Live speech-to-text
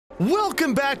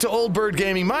Welcome back to Old Bird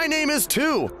Gaming. My name is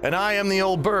Two, and I am the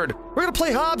Old Bird. We're gonna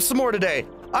play Hobbs some more today.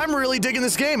 I'm really digging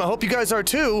this game. I hope you guys are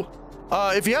too.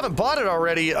 If you haven't bought it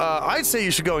already, I'd say you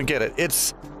should go and get it.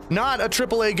 It's not a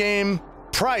AAA game,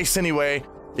 price anyway,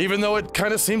 even though it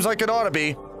kind of seems like it ought to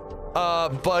be.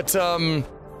 But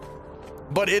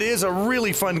it is a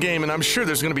really fun game, and I'm sure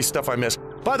there's gonna be stuff I missed.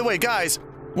 By the way, guys,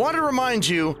 wanted to remind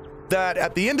you that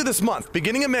at the end of this month,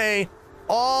 beginning of May,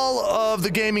 all of the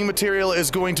gaming material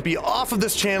is going to be off of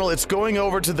this channel. It's going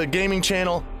over to the gaming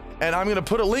channel, and I'm going to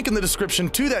put a link in the description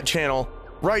to that channel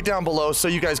right down below, so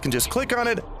you guys can just click on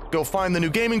it, go find the new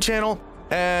gaming channel,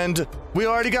 and we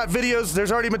already got videos.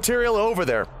 There's already material over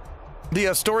there.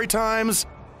 The story times,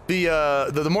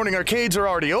 the morning arcades are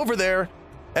already over there,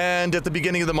 and at the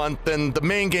beginning of the month, then the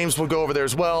main games will go over there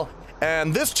as well.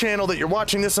 And this channel that you're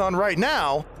watching this on right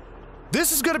now,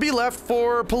 this is going to be left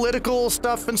for political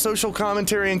stuff and social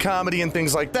commentary and comedy and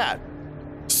things like that.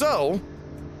 So,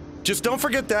 just don't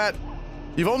forget that.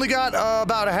 You've only got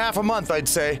about a half a month, I'd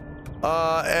say.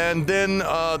 And then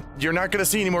you're not going to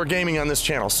see any more gaming on this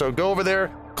channel. So go over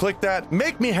there, click that,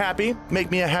 make me happy,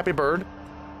 make me a happy bird.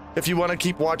 If you want to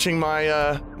keep watching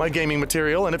my, my gaming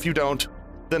material, and if you don't,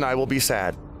 then I will be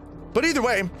sad. But either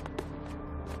way,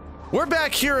 we're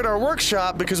back here at our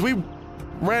workshop because we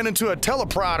ran into a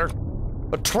teleprompter.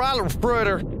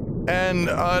 And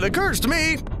it occurs to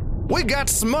me, we got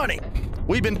some money.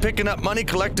 We've been picking up money,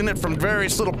 collecting it from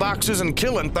various little boxes and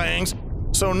killing things.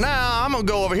 So now I'm gonna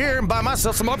go over here and buy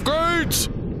myself some upgrades.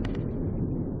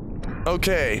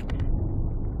 Okay.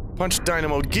 Punch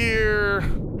dynamo gear.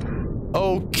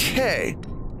 Okay.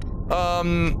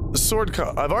 Sword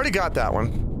I've already got that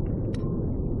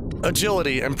one.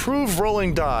 Agility, improve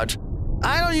rolling dodge.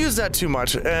 I don't use that too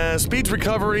much. Speed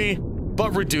recovery,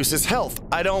 but reduces health.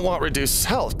 I don't want reduces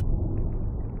health.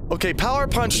 Okay, power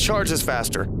punch charges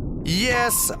faster.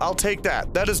 Yes, I'll take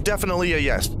that. That is definitely a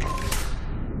yes.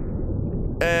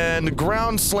 And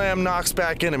ground slam knocks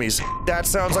back enemies. That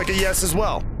sounds like a yes as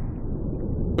well.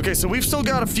 Okay, so we've still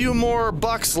got a few more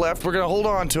bucks left. We're gonna hold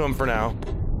on to them for now.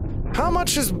 How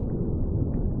much is...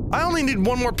 I only need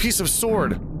one more piece of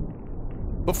sword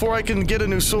before I can get a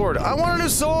new sword. I want a new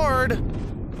sword!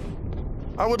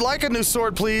 I would like a new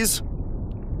sword, please.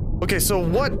 Okay, so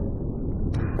what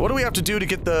do we have to do to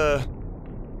get the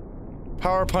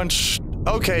power punch?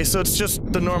 Okay, so it's just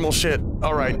the normal shit.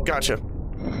 All right, gotcha.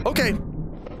 Okay,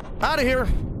 out of here.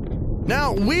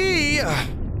 Now we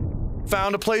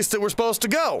found a place that we're supposed to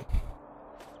go,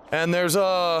 and there's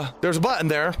a button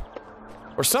there,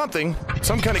 or something,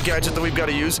 some kind of gadget that we've got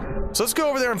to use. So let's go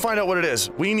over there and find out what it is.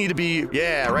 We need to be,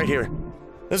 yeah, right here.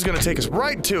 This is gonna take us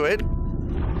right to it,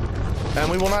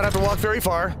 and we will not have to walk very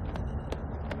far.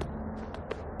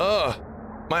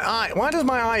 My eye. Why does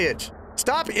my eye itch?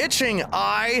 Stop itching,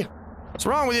 eye! What's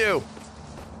wrong with you?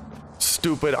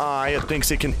 Stupid eye. It thinks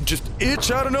it can just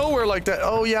itch out of nowhere like that.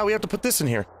 Oh yeah, we have to put this in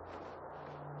here.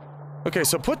 Okay,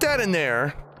 so put that in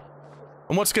there.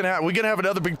 And what's gonna happen? We're gonna have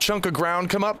another big chunk of ground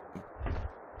come up?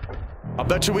 I'll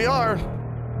bet you we are.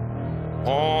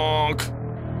 Honk.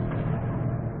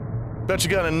 Bet you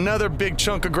got another big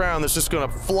chunk of ground that's just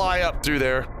gonna fly up through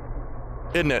there.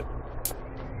 Isn't it?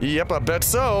 Yep, I bet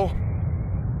so.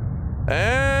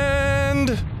 And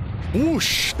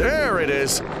whoosh, there it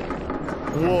is.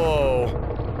 Whoa.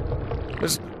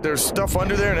 There's stuff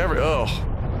under there and oh,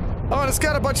 and it's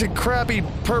got a bunch of crappy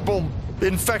purple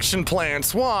infection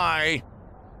plants. Why?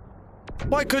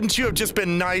 Why couldn't you have just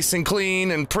been nice and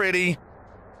clean and pretty?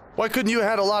 Why couldn't you have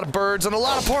had a lot of birds and a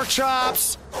lot of pork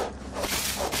chops?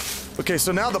 Okay,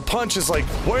 so now the punch is like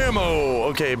whammo.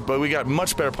 Okay, but we got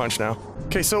much better punch now.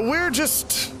 Okay, so we're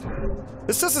just...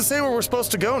 This doesn't say where we're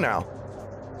supposed to go now.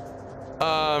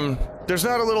 There's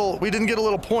not a little... We didn't get a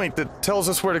little point that tells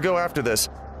us where to go after this.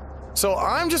 So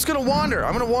I'm just gonna wander.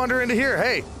 I'm gonna wander into here.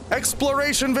 Hey,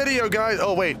 exploration video, guys.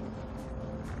 Oh, wait.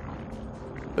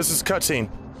 This is cutscene.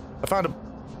 I found a...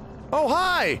 Oh,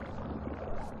 hi!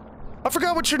 I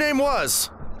forgot what your name was.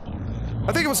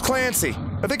 I think it was Clancy.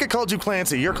 I think I called you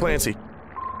Clancy. You're Clancy.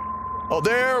 Oh,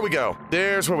 there we go.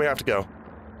 There's where we have to go.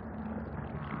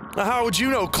 Now, how would you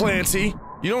know, Clancy?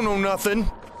 You don't know nothing.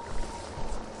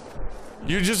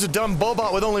 You're just a dumb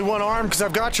Bobot with only one arm, because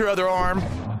I've got your other arm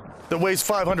that weighs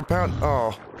 500 pounds.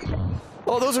 Oh.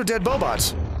 Oh, those are dead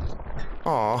Bobots.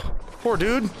 Aw. Poor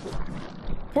dude.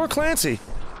 Poor Clancy.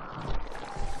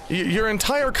 Your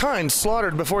entire kind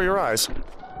slaughtered before your eyes.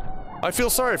 I feel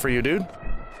sorry for you, dude.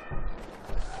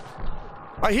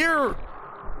 I hear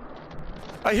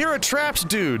a trapped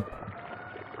dude.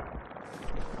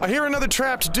 I hear another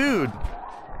trapped dude.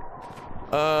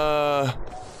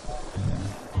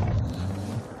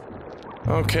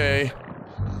 Okay.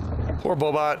 Poor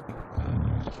Bobot.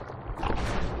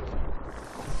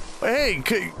 Hey,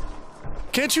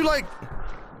 can't you, like,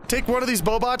 take one of these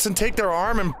Bobots and take their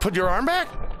arm and put your arm back?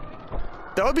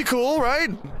 That would be cool, right?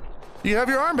 You have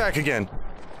your arm back again.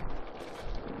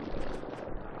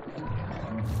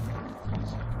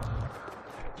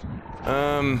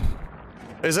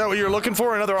 Is that what you're looking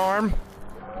for? Another arm?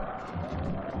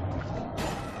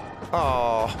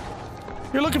 Oh,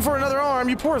 you're looking for another arm,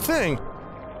 you poor thing.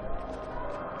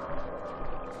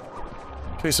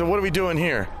 Okay, so what are we doing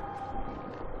here?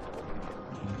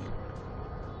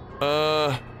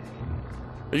 Are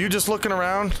you just looking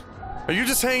around? Are you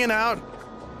just hanging out?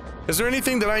 Is there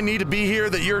anything that I need to be here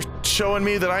that you're showing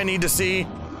me that I need to see?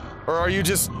 Or are you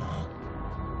just...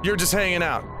 You're just hanging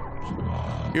out?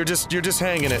 You're just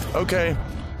hanging it. Okay.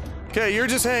 Okay, you're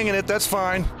just hanging it, that's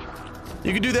fine.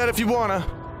 You can do that if you wanna.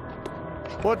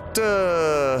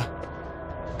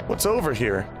 What's over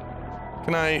here?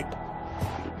 Can I...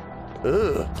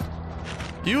 Ugh.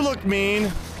 You look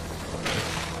mean.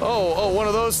 Oh, one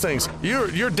of those things.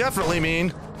 You're definitely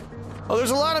mean. Oh,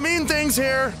 there's a lot of mean things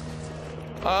here.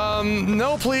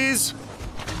 No, please.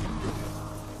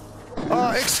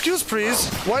 Excuse, please.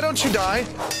 Why don't you die?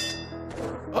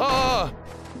 I'm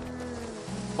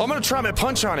gonna try my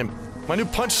punch on him. My new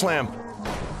punch slam.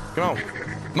 Come on.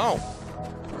 Come on.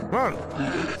 Come on.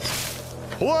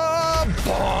 Whoa,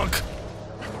 bonk.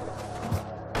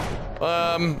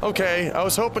 Okay. I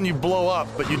was hoping you'd blow up,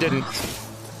 but you didn't.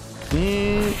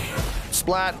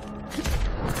 Splat.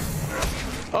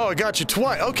 Oh, I got you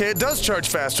twice. Okay, it does charge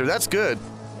faster. That's good.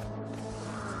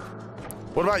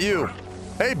 What about you?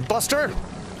 Hey, Buster.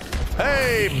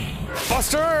 Hey,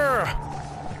 Buster.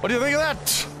 What do you think of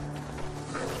that?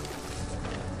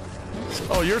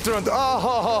 Oh, you're throwing...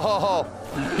 Oh,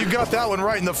 you got that one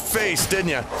right in the face, didn't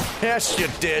you? Yes, you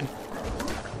did.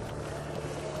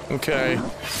 Okay.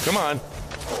 Come on.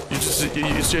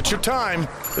 It's your time.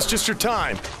 It's just your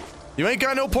time. You ain't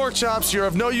got no pork chops, you're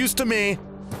of no use to me,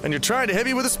 and you're trying to hit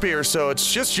me with a spear, so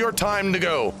it's just your time to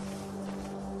go.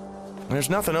 There's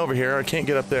nothing over here, I can't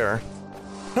get up there.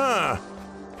 Huh.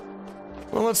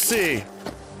 Well, let's see.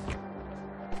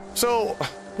 So,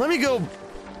 let me go...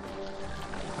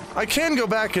 I can go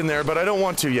back in there, but I don't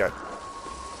want to yet.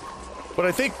 But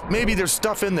I think maybe there's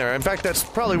stuff in there. In fact, that's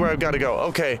probably where I've got to go.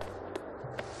 Okay.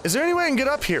 Is there any way I can get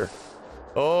up here?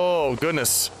 Oh,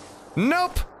 goodness.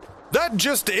 Nope! That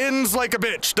just ends like a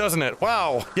bitch, doesn't it?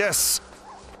 Wow, yes.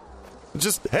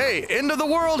 Just, hey, end of the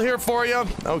world here for you.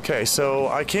 Okay, so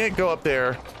I can't go up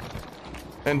there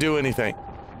and do anything.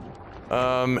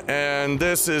 And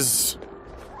this is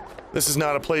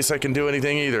not a place I can do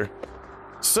anything either.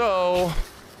 So,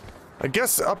 I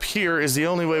guess up here is the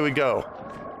only way we go.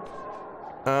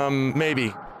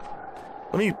 Maybe.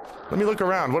 Let me look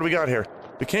around. What do we got here?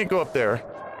 We can't go up there.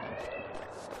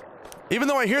 Even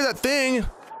though I hear that thing...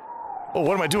 Oh,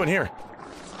 what am I doing here?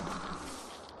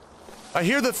 I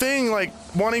hear the thing, like,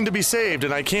 wanting to be saved,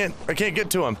 and I can't get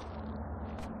to him.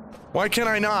 Why can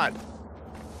I not?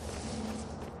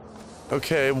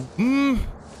 Okay, well,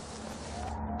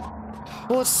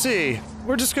 let's see.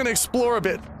 We're just gonna explore a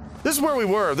bit. This is where we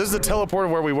were. This is the teleporter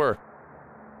where we were.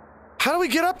 How do we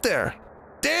get up there?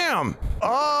 Damn!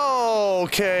 Oh,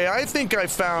 okay, I think I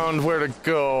found where to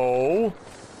go.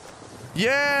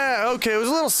 Yeah, okay, it was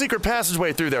a little secret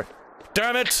passageway through there.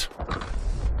 Damn it!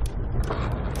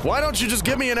 Why don't you just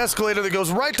give me an escalator that goes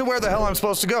right to where the hell I'm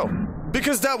supposed to go?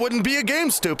 Because that wouldn't be a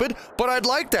game, stupid, but I'd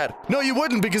like that. No, you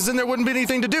wouldn't, because then there wouldn't be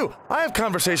anything to do. I have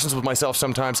conversations with myself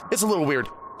sometimes. It's a little weird.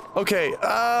 Okay,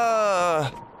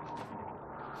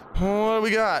 what do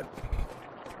we got?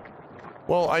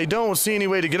 Well, I don't see any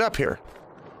way to get up here.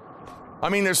 I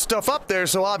mean, there's stuff up there,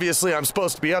 so obviously I'm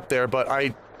supposed to be up there, but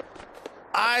I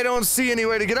don't see any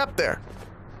way to get up there.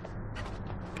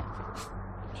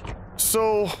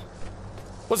 So,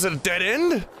 was it a dead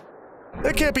end?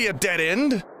 That can't be a dead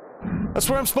end. That's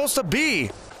where I'm supposed to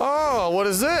be. Oh, what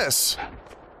is this?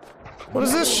 What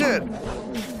is this shit?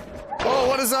 Oh,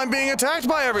 what is I'm being attacked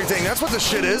by everything? That's what this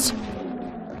shit is.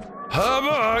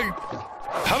 Humbug!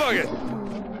 Humbug it!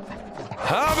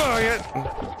 Humbug it!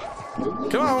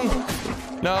 Come on!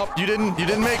 No, you didn't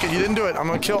make it. You didn't do it. I'm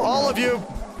gonna kill all of you.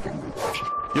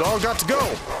 You all got to go.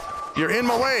 You're in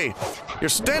my way. You're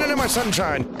standing in my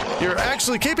sunshine. You're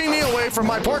actually keeping me away from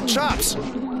my pork chops.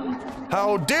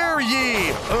 How dare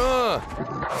ye!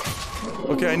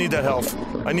 Okay, I need that health.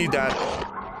 I need that.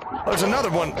 Oh, there's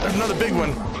another one. There's another big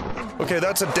one. Okay,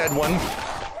 that's a dead one.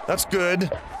 That's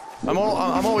good. I'm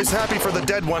always happy for the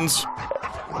dead ones.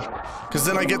 Because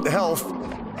then I get the health.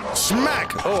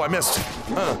 Smack! Oh, I missed.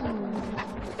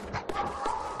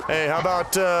 Hey, how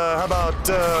about,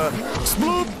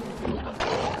 sploop?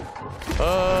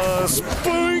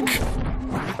 Spunk!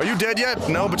 Are you dead yet?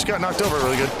 No, but you got knocked over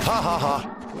really good. Ha ha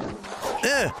ha.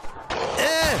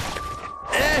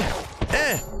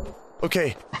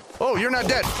 Okay. Oh, you're not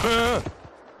dead.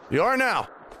 You are now.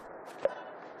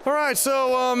 Alright,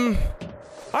 so,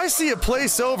 I see a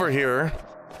place over here.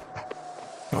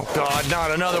 Oh god,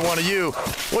 not another one of you.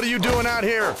 What are you doing out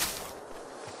here?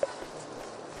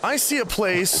 I see a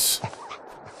place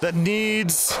that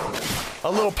needs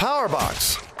a little power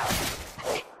box.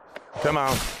 Come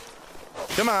on.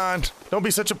 Come on. Don't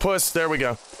be such a puss. There we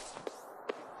go.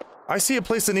 I see a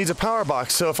place that needs a power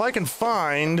box, so if I can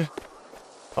find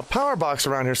a power box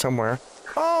around here somewhere.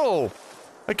 Oh!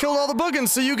 I killed all the boogans,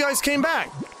 so you guys came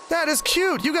back. That is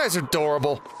cute. You guys are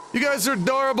adorable. You guys are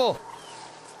adorable.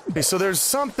 Okay, so there's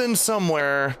something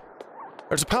somewhere.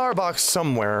 There's a power box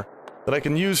somewhere that I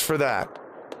can use for that.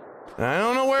 And I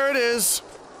don't know where it is.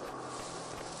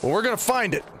 But we're gonna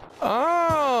find it.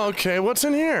 Oh, okay. What's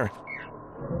in here?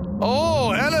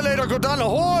 Oh, elevator go down the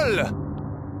hole.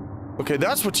 Okay,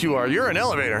 that's what you are. You're an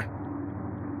elevator.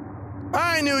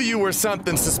 I knew you were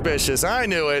something suspicious. I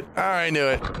knew it. I knew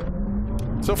it.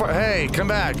 So far, hey, come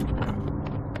back.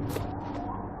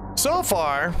 So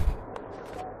far,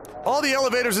 all the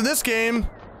elevators in this game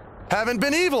haven't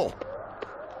been evil.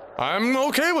 I'm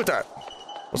okay with that.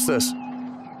 What's this?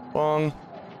 Bong.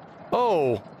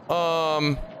 Oh,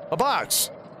 a box.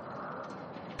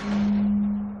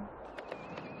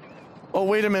 Oh,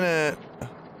 wait a minute.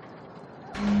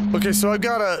 Okay, so I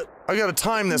gotta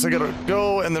time this. I gotta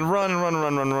go and then run and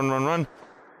run.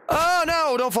 Oh,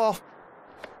 no, don't fall.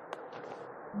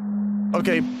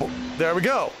 Okay, there we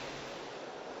go.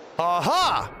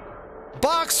 Aha!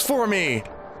 Box for me.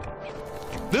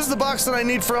 This is the box that I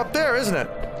need for up there, isn't it?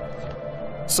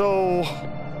 So,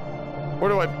 where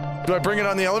do I bring it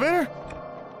on the elevator?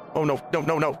 Oh,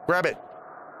 no, grab it.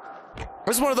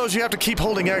 This is one of those you have to keep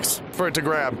holding X for it to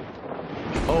grab.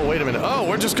 Oh, wait a minute. Oh,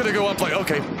 we're just gonna go up like,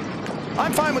 okay.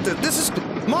 I'm fine with it. This is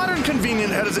modern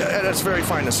convenient at its very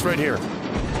finest right here.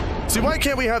 See, why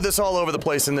can't we have this all over the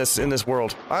place in this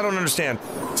world? I don't understand.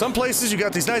 Some places you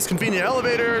got these nice convenient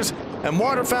elevators and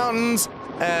water fountains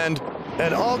and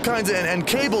all kinds of and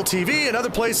cable TV, and other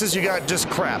places you got just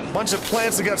crap. Bunch of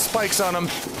plants that got spikes on them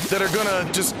that are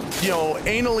gonna just, you know,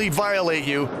 anally violate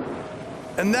you.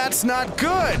 And that's not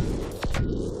good.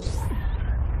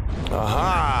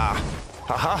 Aha!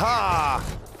 Ha ha ha!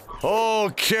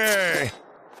 Okay.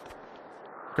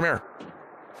 Come here.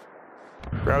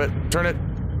 Grab it. Turn it.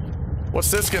 What's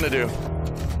this gonna do?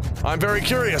 I'm very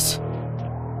curious.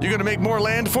 You gonna make more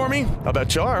land for me? I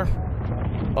bet you are.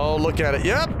 Oh, look at it.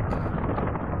 Yep.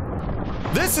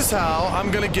 This is how I'm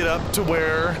gonna get up to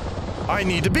where I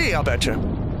need to be, I'll bet you.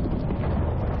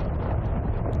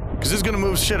 Because this is gonna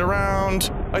move shit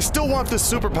around. I still want this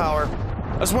superpower.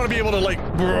 I just want to be able to, like,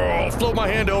 float my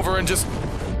hand over and just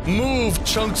move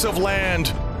chunks of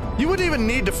land. You wouldn't even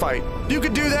need to fight. You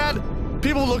could do that.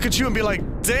 People would look at you and be like,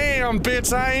 damn,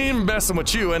 bitch, I ain't messing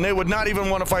with you. And they would not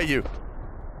even want to fight you.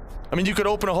 I mean, you could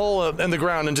open a hole in the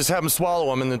ground and just have them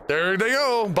swallow them, and then there they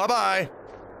go. Bye-bye.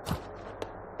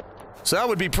 So that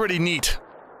would be pretty neat.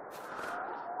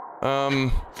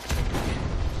 No.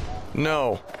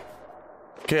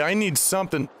 Okay, I need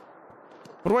something.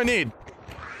 What do I need?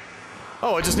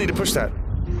 Oh, I just need to push that.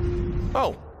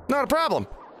 Oh, not a problem.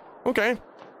 Okay.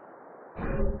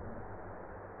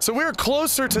 So we're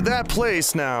closer to that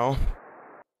place now.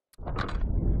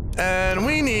 And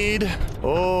we need...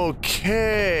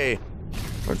 Okay.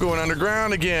 We're going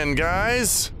underground again,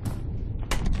 guys.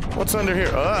 What's under here?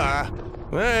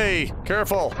 Hey,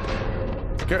 careful.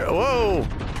 Whoa.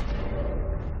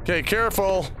 Okay,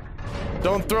 careful.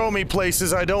 Don't throw me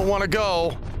places I don't want to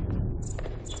go.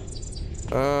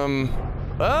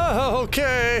 Oh,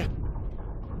 okay.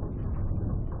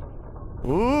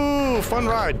 Ooh, fun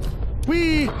ride.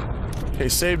 Whee! Okay,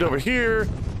 saved over here.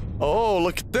 Oh,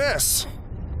 look at this.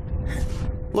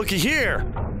 Looky here.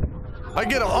 I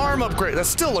get an arm upgrade. That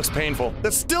still looks painful.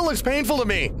 That still looks painful to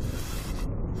me.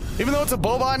 Even though it's a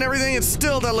Bobot and everything, it's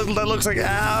still that looks like,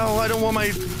 ow, I don't want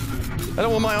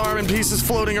my arm in pieces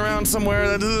floating around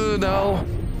somewhere. No.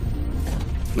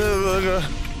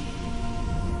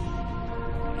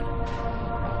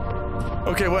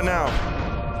 Okay, what now?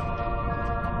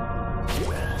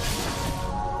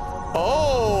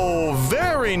 Oh,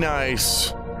 very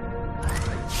nice.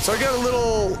 So I got a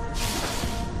little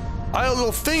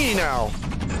thingy now.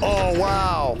 Oh,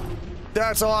 wow.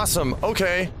 That's awesome.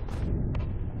 Okay.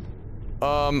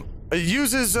 It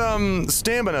uses,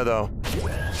 stamina, though.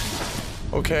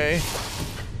 Okay.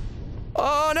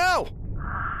 Oh, no!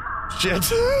 Shit.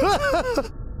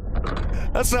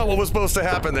 That's not what was supposed to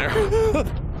happen there.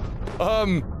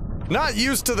 Not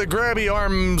used to the grabby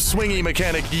arm swingy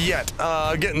mechanic yet.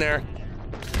 Getting there.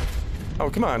 Oh,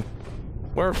 come on.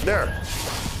 Where? There.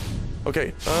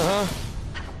 Okay,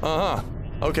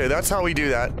 Okay, that's how we do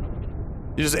that.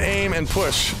 You just aim and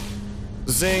push.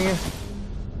 Zing.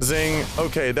 Zing.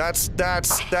 Okay, that's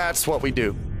what we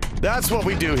do. That's what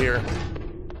we do here.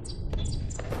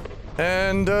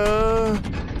 And,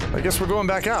 I guess we're going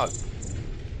back out.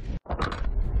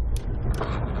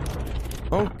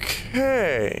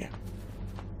 Okay.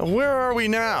 Where are we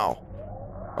now?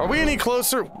 Are we any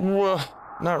closer?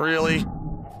 Not really.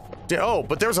 Oh,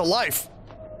 but there's a life.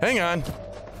 Hang on.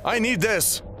 I need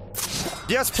this.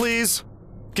 Yes, please.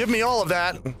 Give me all of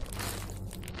that.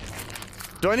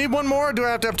 Do I need one more, or do I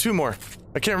have to have two more?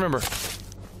 I can't remember.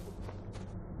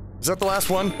 Is that the last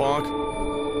one?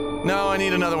 Bonk. No, I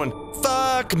need another one.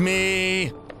 Fuck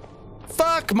me.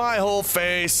 Fuck my whole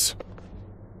face.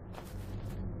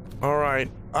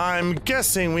 Alright. I'm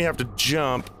guessing we have to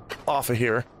jump off of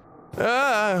here.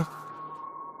 Oh.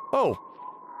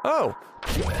 Oh.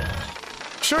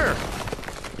 Sure.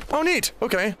 Oh, neat.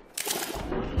 Okay.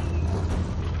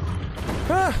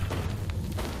 Ah.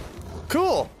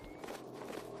 Cool.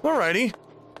 Alrighty.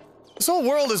 This whole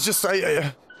world is just,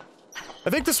 I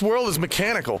think this world is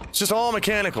mechanical. It's just all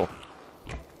mechanical.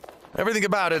 Everything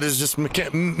about it is just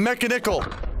mechanical.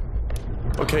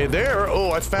 Okay, there.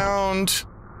 Oh, I found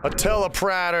a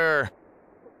telepratter.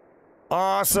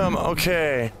 Awesome.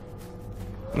 Okay.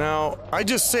 Now, I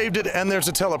just saved it and there's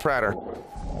a telepratter.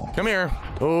 Come here.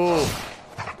 Oh.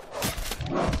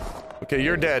 Okay,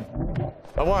 you're dead.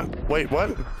 Wait,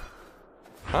 what?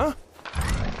 Huh?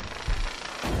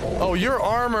 Oh, you're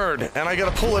armored, and I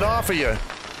gotta pull it off of you.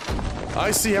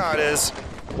 I see how it is.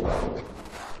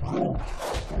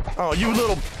 Oh, you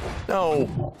little...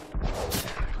 No.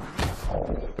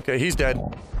 Okay, he's dead.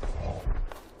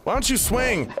 Why don't you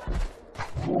swing?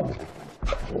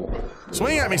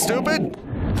 Swing at me, stupid!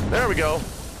 There we go.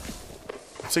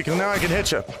 See, now I can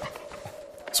hit you.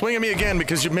 Swing at me again,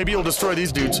 because maybe you'll destroy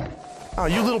these dudes. Oh,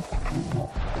 you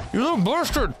little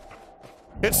bastard!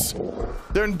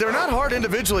 They're not hard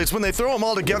individually, it's when they throw them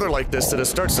all together like this that it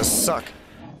starts to suck.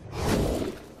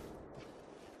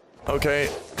 Okay,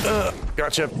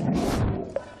 gotcha.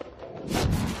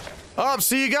 Oh,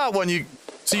 see, you got one. You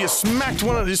smacked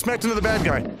into the bad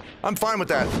guy. I'm fine with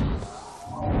that.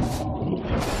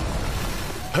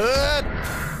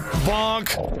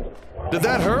 Bonk. Did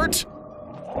that hurt?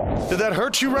 Did that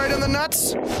hurt you right in the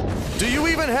nuts? Do you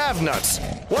even have nuts?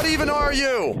 What even are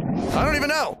you? I don't even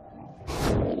know.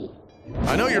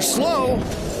 I know you're slow,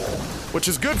 which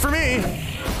is good for me.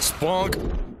 Spunk.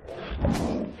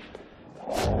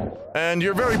 And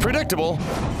you're very predictable.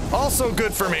 Also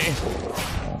good for me.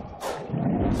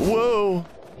 Whoa.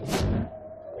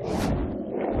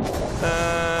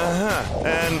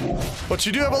 But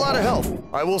you do have a lot of health.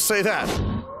 I will say that.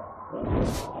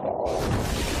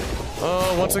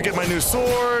 Oh, once I get my new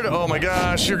sword, oh my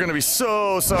gosh, you're gonna be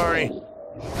so sorry.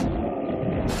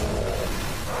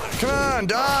 Come on,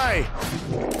 die!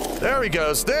 There he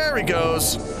goes, there he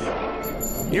goes.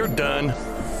 You're done.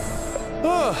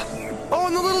 Oh,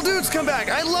 and the little dudes come back.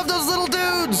 I love those little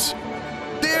dudes.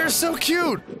 They're so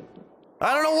cute.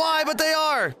 I don't know why, but they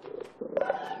are.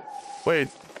 Wait,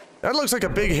 that looks like a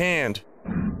big hand.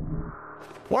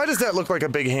 Why does that look like a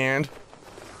big hand?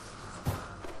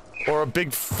 Or a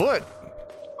big foot?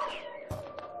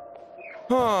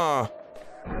 Huh.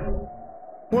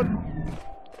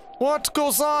 What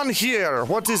goes on here?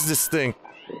 What is this thing?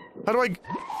 How do I...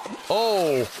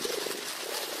 Oh.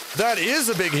 That is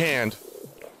a big hand.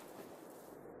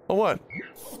 Oh, what?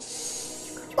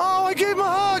 Oh, I gave him a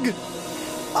hug!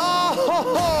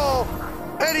 Oh,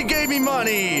 and he gave me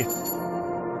money!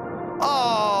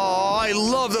 Oh, I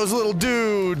love those little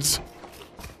dudes!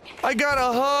 I got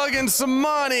a hug and some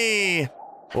money!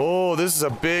 Oh, this is a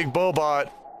big Bobot.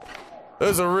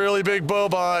 This is a really big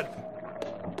Bobot.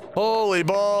 Holy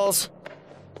balls.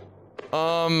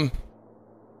 What?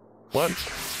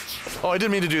 Oh, I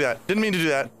didn't mean to do that. Didn't mean to do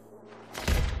that.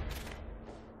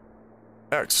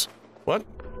 X. What?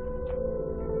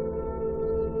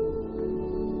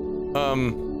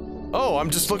 Oh, I'm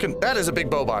just looking. That is a big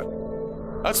Bobot.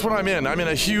 That's what I'm in. I'm in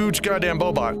a huge goddamn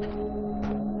Bobot.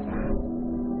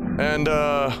 And,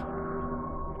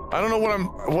 I don't know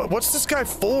what what's this guy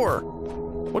for?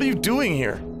 What are you doing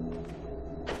here?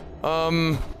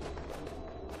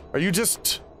 Are you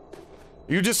just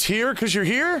here because you're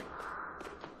here?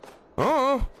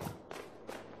 Oh.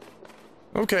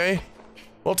 Okay.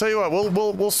 Well, I'll tell you what,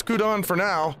 we'll scoot on for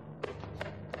now.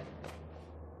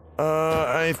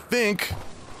 I think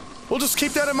we'll just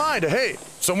keep that in mind. Hey,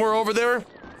 somewhere over there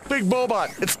Big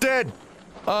Bobot. It's dead.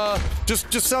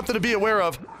 Just something to be aware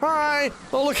of. Hi.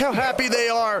 Oh, look how happy they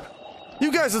are.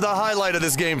 You guys are the highlight of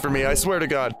this game for me, I swear to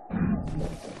God.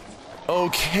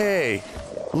 Okay.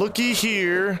 Looky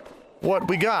here. What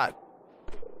we got?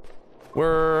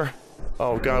 Oh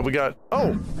God, we got...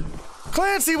 Oh!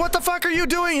 Clancy, what the fuck are you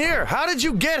doing here? How did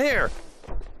you get here?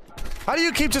 How do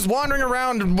you keep just wandering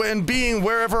around and being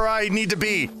wherever I need to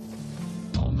be?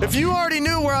 If you already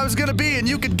knew where I was gonna be and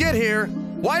you could get here,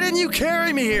 why didn't you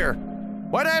carry me here?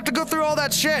 Why'd I have to go through all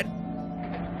that shit?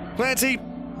 Clancy,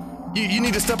 you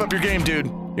need to step up your game, dude.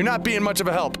 You're not being much of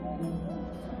a help.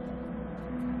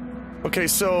 Okay,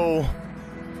 so...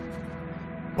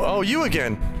 Oh, you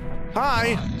again.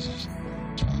 Hi.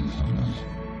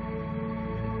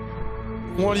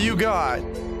 What do you got?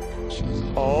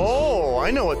 Oh,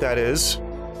 I know what that is.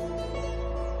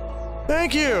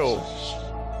 Thank you.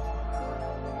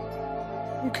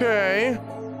 Okay.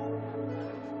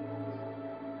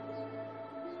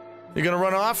 You gonna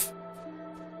run off?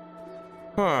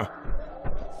 Huh.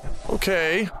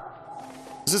 Okay.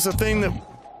 Is this a thing that...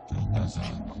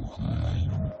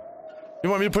 You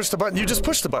want me to push the button? You just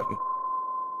push the button.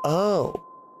 Oh.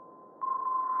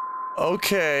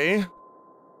 Okay.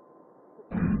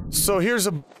 So here's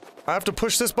a... I have to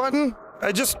push this button?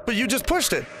 But you just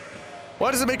pushed it.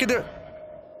 Why does it make a difference?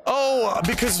 Oh,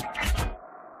 because...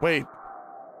 Wait.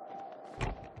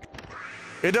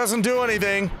 It doesn't do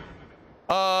anything.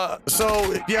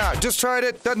 So, yeah, just tried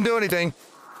it. Doesn't do anything.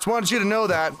 Just wanted you to know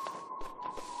that.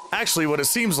 Actually, what it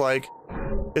seems like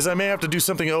is I may have to do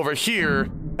something over here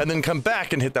and then come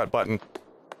back and hit that button.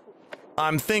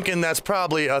 I'm thinking that's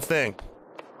probably a thing.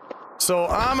 So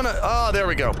I'm gonna... Oh, there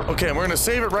we go. Okay, we're gonna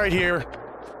save it right here.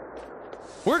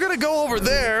 We're gonna go over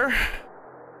there,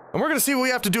 and we're gonna see what we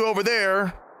have to do over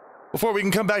there before we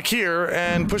can come back here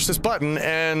and push this button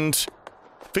and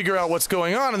figure out what's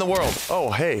going on in the world.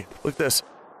 Oh, hey, look at this.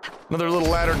 Another little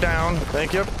ladder down.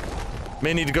 Thank you.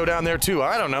 May need to go down there too.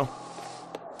 I don't know.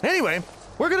 Anyway,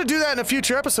 we're gonna do that in a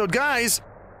future episode. Guys,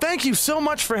 thank you so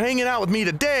much for hanging out with me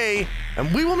today,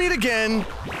 and we will meet again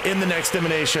in the next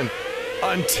Dimination.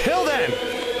 Until then...